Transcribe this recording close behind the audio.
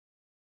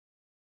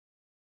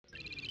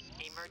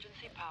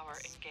Emergency power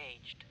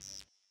engaged.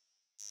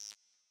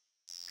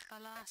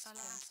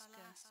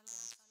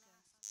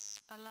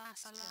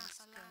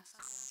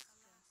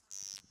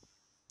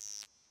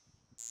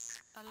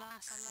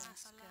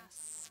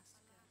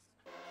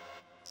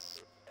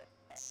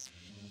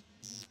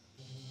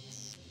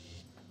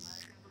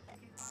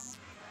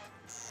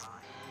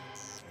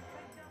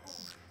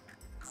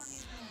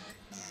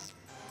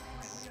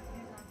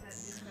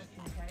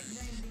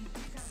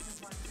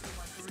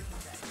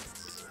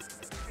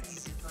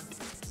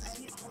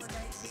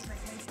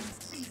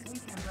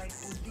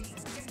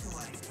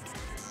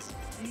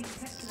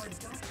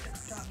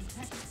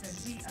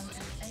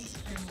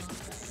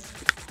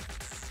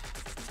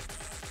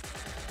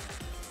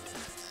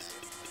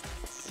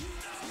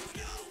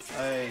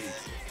 Hey,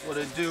 what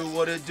it do,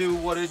 what it do,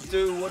 what it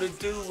do, what it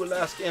do?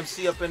 Alaska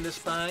MC up in this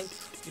thing.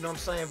 You know what I'm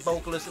saying?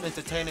 Vocalist and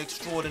entertainer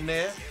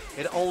extraordinaire.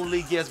 It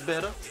only gets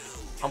better.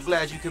 I'm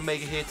glad you can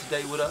make it here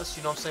today with us.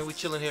 You know what I'm saying? We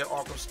chilling here at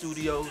Arkham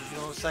Studios. You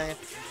know what I'm saying?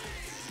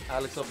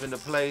 Alex up in the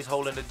place,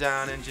 holding it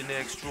down, engineer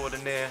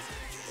extraordinaire.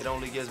 It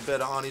only gets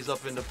better. Ani's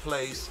up in the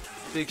place.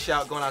 Big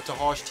shout going out to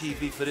Harsh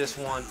TV for this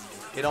one.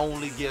 It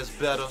only gets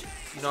better.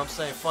 You know what I'm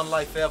saying? Fun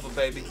life forever,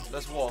 baby.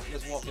 Let's walk.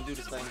 Let's walk and do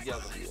this thing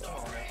together.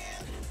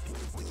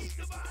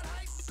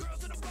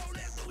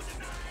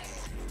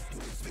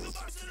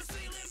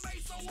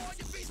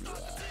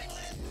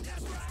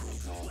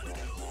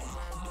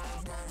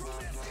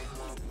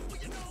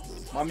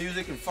 My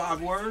music in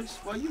 5 words?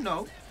 Well, you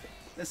know.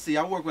 Let's see,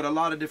 I work with a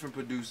lot of different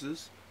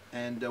producers,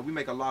 and we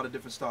make a lot of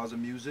different styles of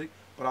music.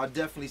 But I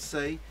definitely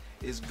say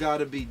it's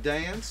gotta be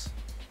dance,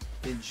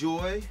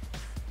 enjoy,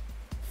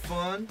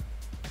 fun,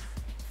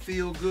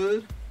 feel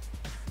good,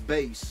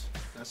 bass.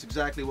 That's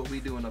exactly what we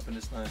doing up in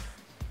this thing.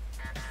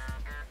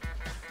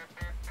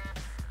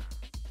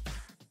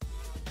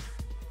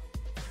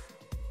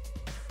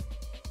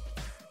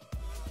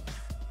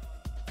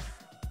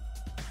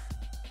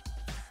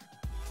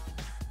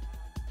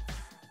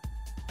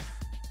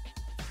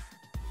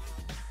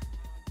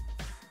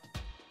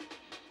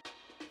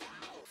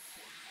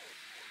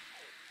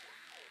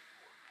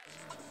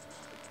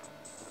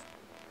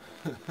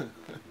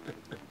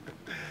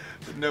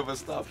 It never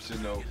stops, you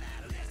know.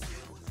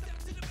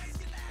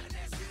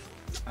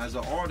 As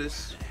an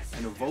artist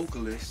and a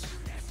vocalist,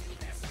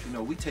 you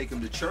know, we take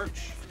them to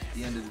church at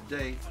the end of the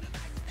day.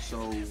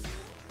 So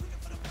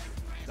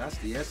that's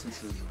the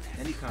essence of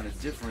any kind of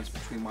difference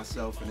between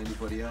myself and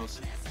anybody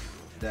else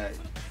that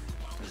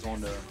is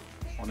on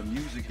the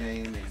music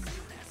game and,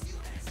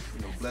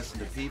 you know, blessing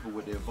the people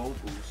with their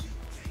vocals.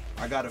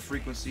 I got a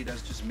frequency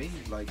that's just me,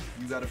 like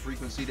you got a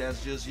frequency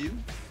that's just you.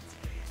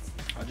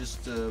 I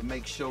just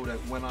make sure that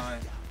when I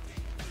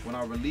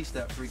release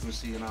that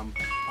frequency and I'm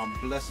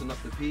blessing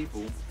up the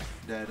people,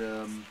 that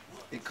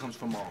it comes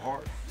from my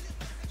heart.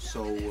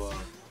 So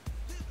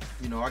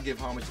you know, I give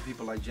homage to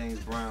people like James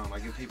Brown. I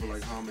give people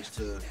like homage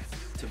to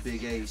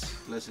Big Ace,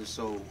 bless his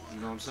soul. You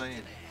know what I'm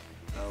saying?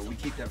 We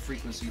keep that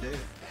frequency there.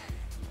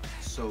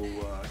 So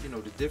you know,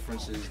 the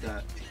difference is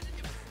that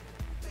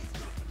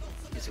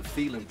it's a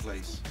feeling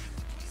place,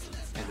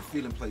 and the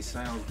feeling place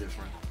sounds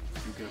different.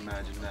 You can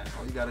imagine that.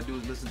 All you gotta do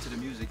is listen to the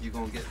music, you're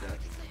gonna get that.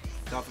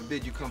 God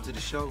forbid you come to the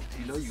show,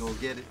 you know you're gonna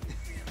get it.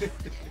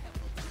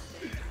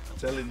 I'm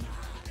telling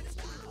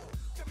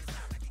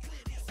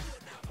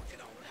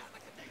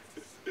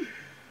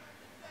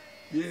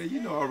you. Yeah, you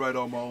know I write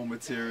all my own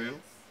material.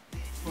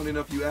 Funny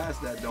enough you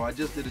asked that though. I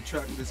just did a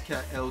track with this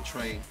cat L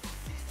Train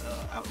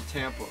out in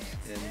Tampa,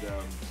 and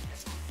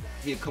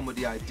he had come with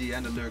the idea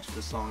and the lyrics for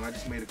the song. I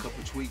just made a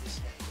couple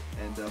tweaks,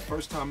 and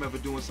first time ever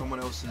doing someone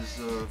else's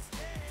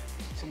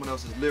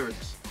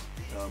lyrics,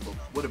 but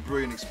what a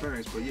brilliant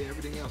experience. But yeah,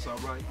 everything else I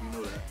write, you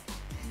know that,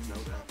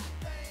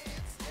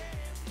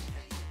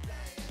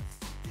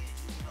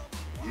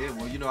 Yeah,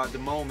 well, you know, at the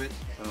moment,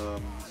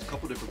 there's a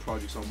couple different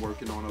projects I'm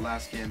working on.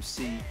 Alaska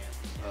MC,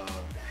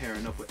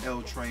 pairing up with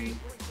L Train,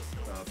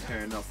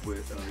 pairing up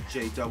with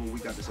J Double. We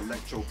got this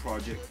electro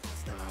project.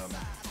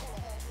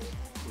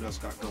 What else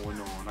got going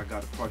on? I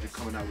got a project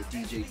coming out with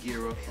DJ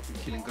Gira up in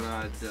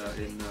Kaliningrad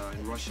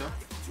in Russia,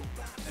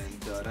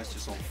 and that's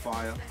just on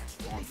fire.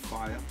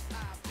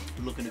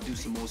 We're looking to do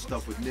some more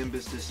stuff with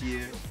Nimbus this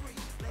year.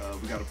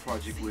 We got a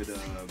project with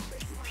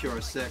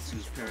Pure Sex,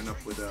 who's pairing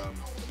up with,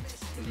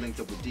 linked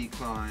up with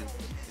Decline,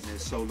 and then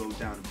solo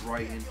down in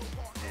Brighton,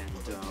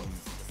 and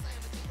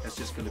that's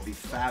just gonna be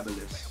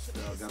fabulous.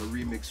 Got a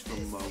remix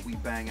from We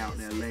Bang out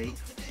in LA.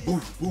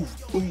 Boof,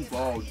 boof, boof,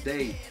 all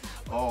day,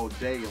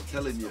 I'm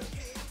telling you.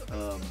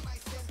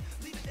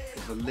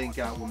 A link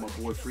out with my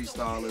boy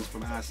Freestylers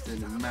from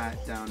Aston and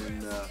Matt down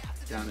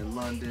in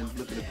London.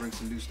 Looking to bring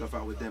some new stuff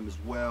out with them as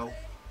well.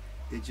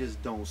 It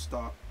just don't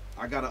stop.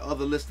 I got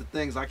another list of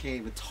things I can't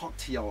even talk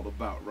to y'all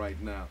about right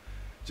now.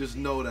 Just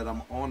know that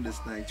I'm on this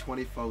thing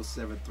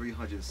 24/7,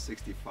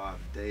 365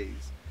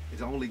 days.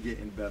 It's only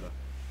getting better.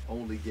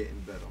 Only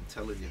getting better. I'm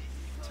telling you.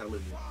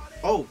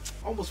 Oh,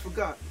 almost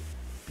forgot.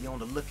 Be on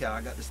the lookout.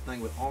 I got this thing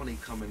with Ani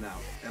coming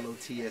out.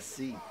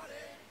 LOTSC.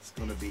 It's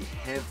gonna be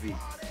heavy.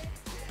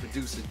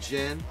 Producer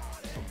Jen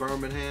from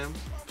Birmingham.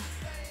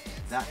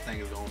 that thing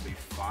is gonna be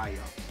fire.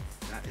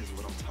 That is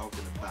what I'm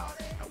talking about.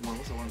 That one,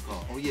 what's the one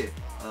called? Oh yeah,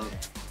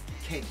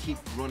 Can't Keep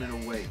Running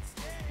Away.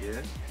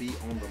 Yeah, be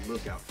on the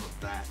lookout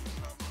for that.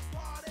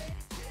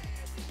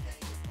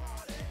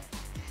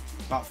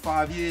 About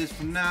 5 years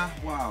from now,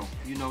 wow,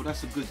 you know,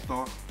 that's a good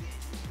thought.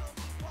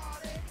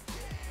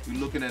 We're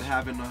looking at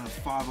having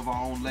 5 of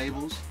our own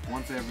labels,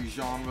 one for every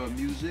genre of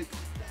music,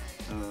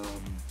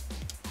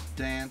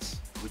 dance,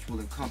 which will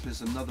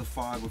encompass another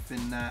 5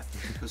 within that,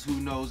 because who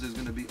knows, there's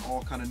going to be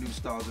all kind of new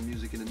styles of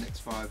music in the next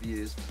 5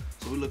 years.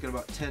 So we're looking at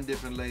about 10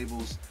 different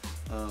labels,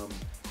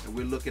 and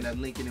we're looking at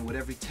linking in with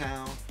every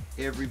town,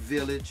 every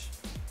village,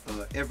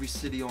 every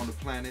city on the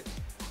planet,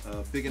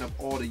 bigging up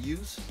all the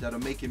youths that are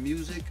making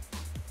music,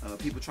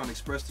 people trying to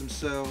express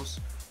themselves.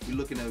 We're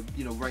looking at,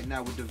 you know, right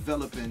now we're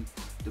developing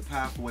the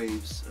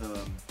pathways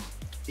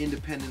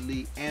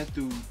independently and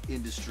through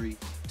industry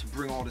to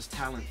bring all this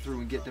talent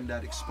through and get them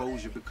that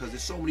exposure, because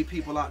there's so many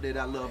people out there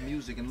that love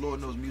music, and Lord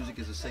knows music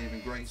is a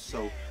saving grace.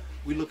 So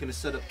we're looking to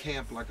set up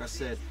camp, like I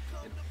said,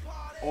 in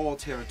all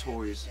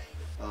territories.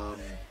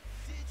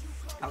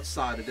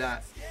 Outside of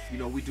that, you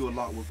know, we do a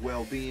lot with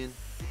well-being,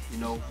 you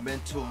know,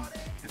 mental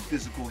and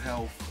physical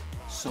health.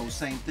 So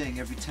same thing,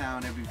 every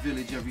town, every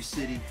village, every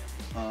city,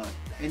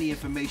 any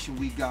information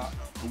we got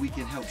that we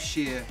can help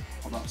share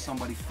about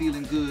somebody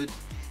feeling good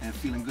and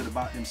feeling good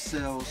about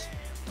themselves,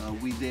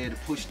 we there to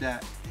push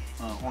that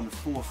on the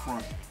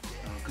forefront,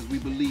 because we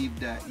believe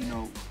that, you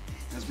know,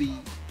 as we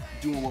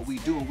doing what we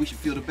do, we should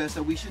feel the best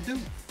that we should do.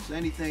 So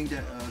anything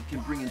that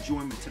can bring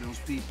enjoyment to those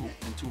people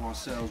and to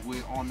ourselves,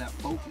 we're on that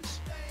focus.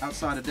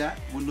 Outside of that,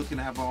 we're looking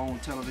to have our own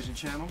television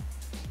channel,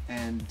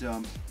 and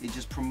it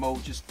just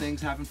promotes just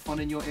things, having fun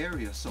in your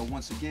area. So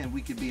once again,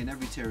 we could be in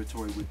every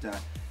territory with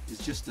that.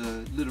 It's just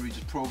literally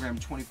just program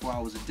 24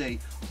 hours a day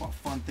about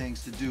fun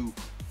things to do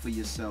for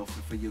yourself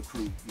and for your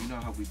crew. You know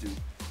how we do.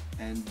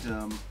 And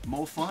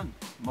more fun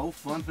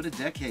for the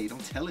decade, I'm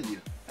telling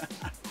you.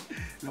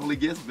 It only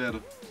gets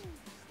better.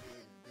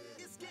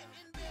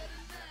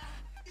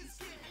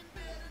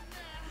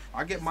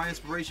 I get my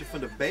inspiration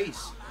from the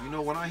bass. You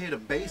know, when I hear the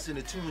bass in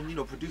the tune, you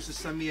know, producers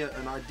send me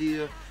an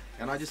idea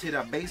and I just hear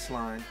that bass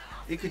line.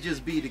 It could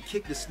just be the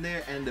kick, the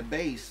snare, and the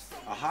bass.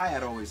 A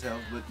hi-hat always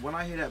helps, but when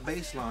I hear that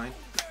bass line,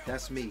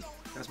 that's me.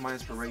 That's my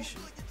inspiration.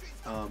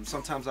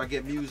 Sometimes I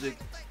get music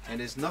and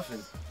it's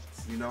nothing.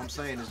 You know what I'm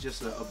saying? It's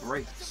just a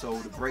break. So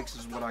the breaks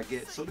is what I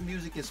get. So the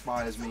music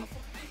inspires me.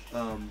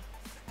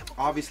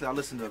 Obviously I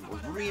listen to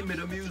a remit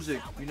of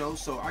music, you know,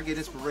 so I get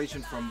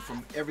inspiration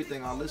from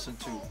everything I listen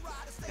to.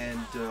 And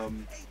you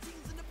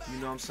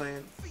know what I'm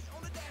saying?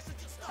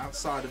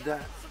 Outside of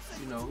that,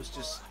 you know,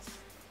 it's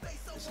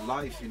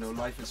life, you know,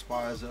 life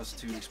inspires us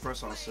to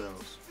express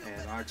ourselves.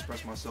 And I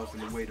express myself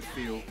in a way to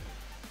feel, you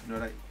know,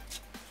 that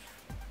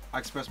I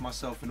express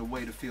myself in a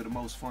way to feel the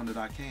most fun that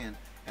I can.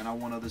 And I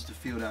want others to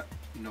feel that,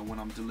 you know, when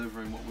I'm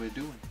delivering what we're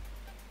doing.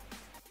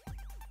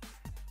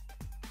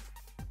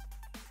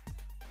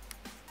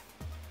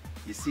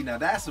 You see, now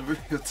that's a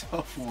real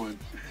tough one.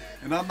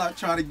 And I'm not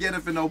trying to get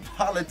up in no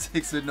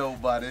politics with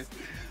nobody.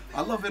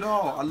 I love it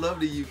all. I love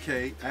the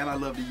UK and I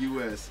love the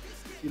US.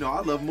 You know,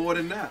 I love more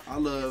than that. I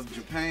love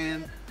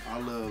Japan, I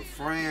love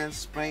France,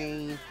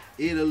 Spain,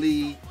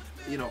 Italy,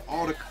 you know,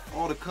 all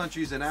the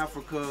countries in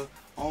Africa,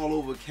 all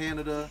over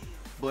Canada.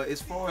 But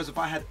as far as if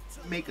I had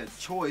to make a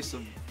choice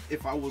of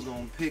if I was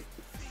gonna pick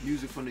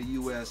music from the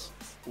US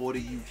or the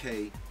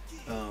UK,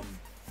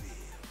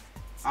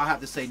 I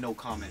have to say no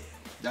comment.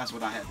 That's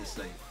what I had to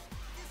say.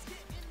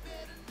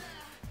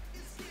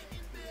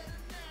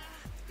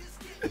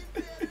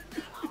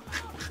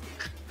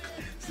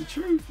 It's the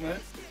truth, man.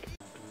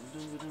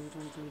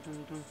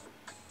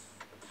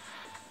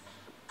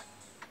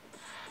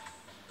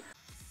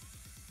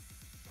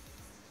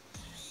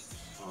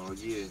 Oh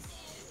yeah.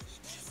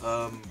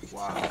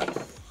 Wow.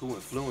 Who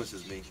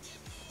influences me?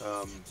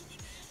 I'm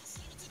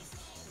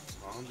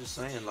just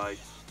saying, like,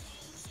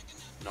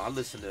 you know, I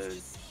listen to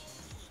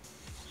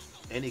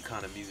any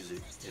kind of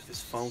music. If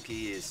it's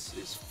funky,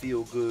 it's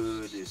feel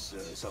good,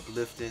 it's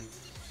uplifting.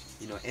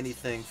 You know,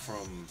 anything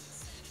from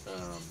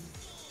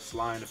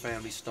Sly and the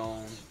Family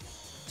Stone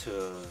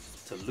to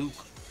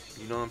Luke.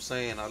 You know what I'm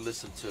saying? I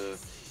listen to,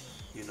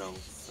 you know,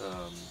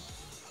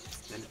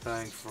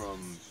 anything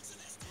from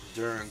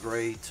Duran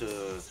Gray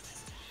to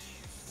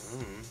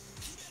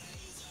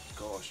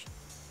gosh,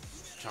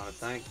 trying to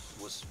think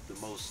what's the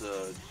most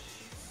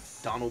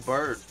Donald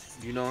Byrd.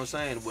 You know what I'm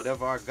saying?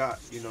 Whatever I got,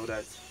 you know,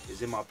 that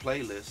is in my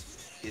playlist,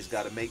 it's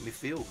got to make me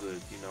feel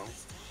good. You know,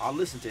 I'll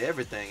listen to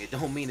everything. It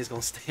don't mean it's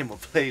gonna stay in my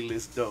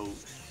playlist though.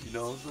 You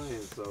know what I'm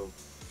saying? So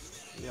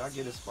yeah, I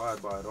get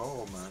inspired by it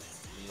all, man.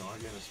 You know, I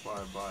get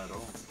inspired by it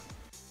all.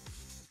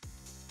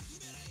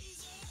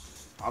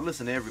 I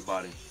listen to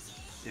everybody.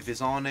 If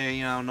it's on there,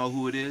 you know, I don't know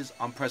who it is,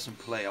 I'm pressing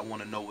play. I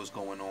want to know what's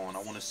going on.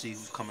 I want to see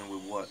who's coming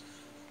with what.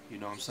 You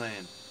know what I'm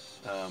saying?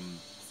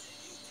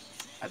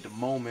 At the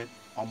moment,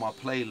 on my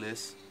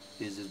playlist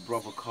is this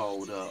brother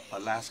called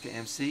Alaska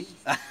MC.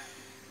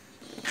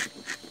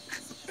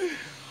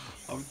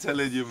 I'm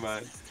telling you,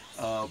 man.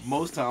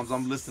 Most times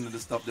I'm listening to the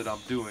stuff that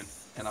I'm doing,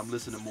 and I'm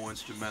listening to more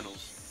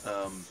instrumentals.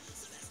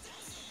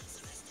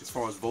 As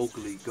far as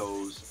vocally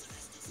goes,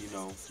 you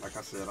know, like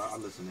I said, I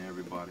listen to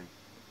everybody.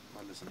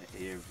 I listen to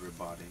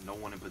everybody, no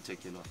one in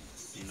particular.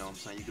 You know what I'm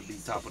saying? You could be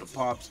top of the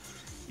pops,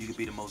 you could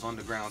be the most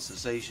underground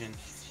sensation,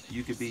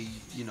 you could be,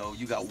 you know,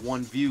 you got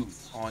one view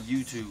on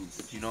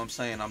YouTube. You know what I'm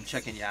saying? I'm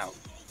checking you out.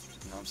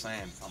 You know what I'm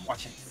saying? I'm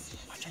watching you.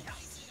 I'm watching.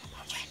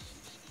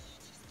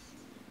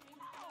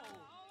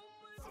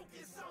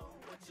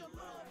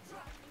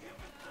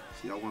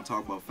 See, I want to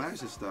talk about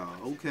fashion style.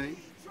 Okay.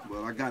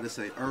 Well, I got to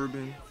say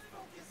urban,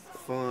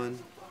 fun,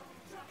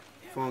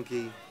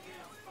 funky,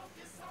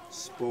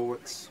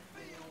 sports,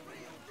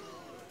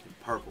 and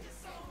purple.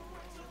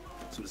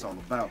 That's what it's all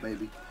about,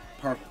 baby.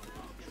 Purple.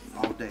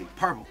 All day.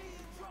 Purple.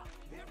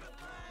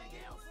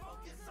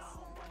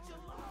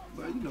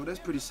 But, you know, that's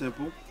pretty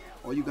simple.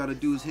 All you got to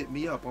do is hit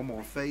me up. I'm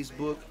on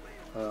Facebook.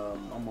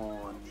 I'm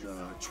on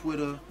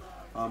Twitter.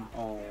 I'm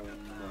on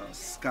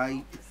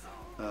Skype.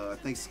 I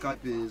think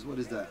Skype is, what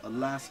is that?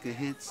 Alaska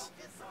Hits.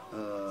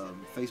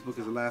 Facebook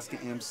is Alaska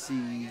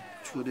MC.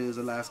 Twitter is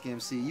Alaska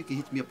MC. You can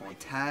hit me up on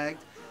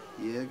Tagged.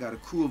 Yeah, got a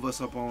crew of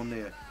us up on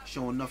there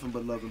showing nothing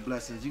but love and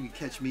blessings. You can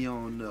catch me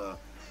on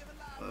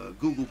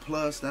Google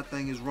Plus. That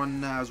thing is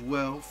running now as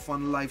well.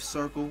 FunLife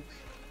Circle.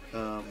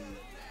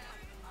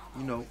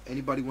 You know,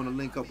 anybody want to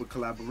link up with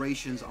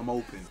collaborations, I'm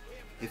open.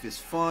 If it's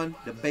fun,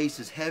 the bass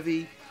is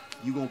heavy,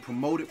 you gonna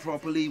promote it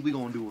properly, we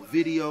gonna do a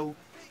video,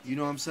 you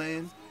know what I'm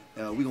saying?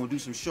 We gonna do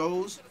some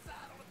shows,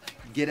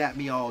 get at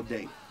me all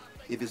day.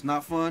 If it's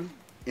not fun,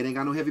 it ain't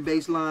got no heavy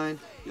bass line,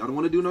 y'all don't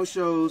want to do no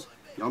shows,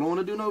 y'all don't want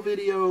to do no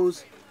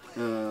videos,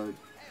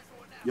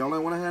 y'all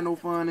don't want to have no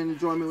fun and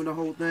enjoyment with the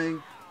whole thing,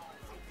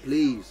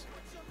 please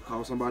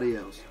call somebody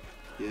else.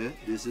 Yeah,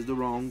 this is the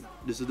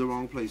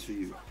wrong place for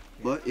you.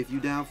 But if you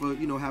down for,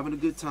 you know, having a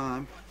good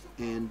time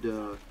and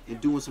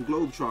doing some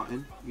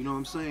globetrotting, you know what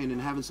I'm saying,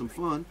 and having some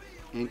fun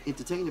and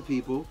entertaining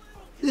people,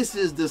 this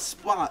is the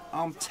spot.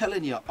 I'm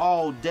telling you,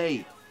 all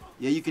day.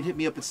 Yeah, you can hit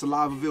me up at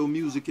Salivaville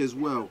Music as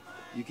well.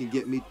 You can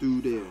get me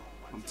through there.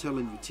 I'm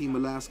telling you, Team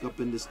Alaska up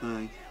in this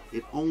thing.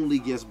 It only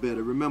gets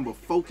better. Remember,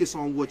 focus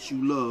on what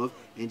you love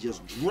and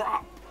just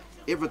drop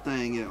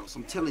everything else.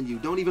 I'm telling you,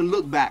 don't even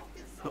look back.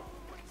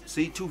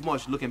 See, too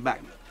much looking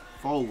back.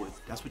 Forward.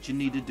 That's what you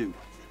need to do.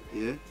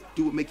 Yeah,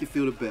 do what make you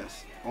feel the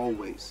best,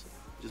 always.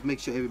 Just make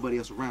sure everybody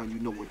else around you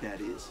know what that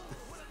is.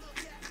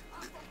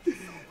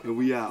 And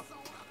we out,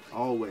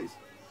 always.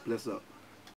 Bless up.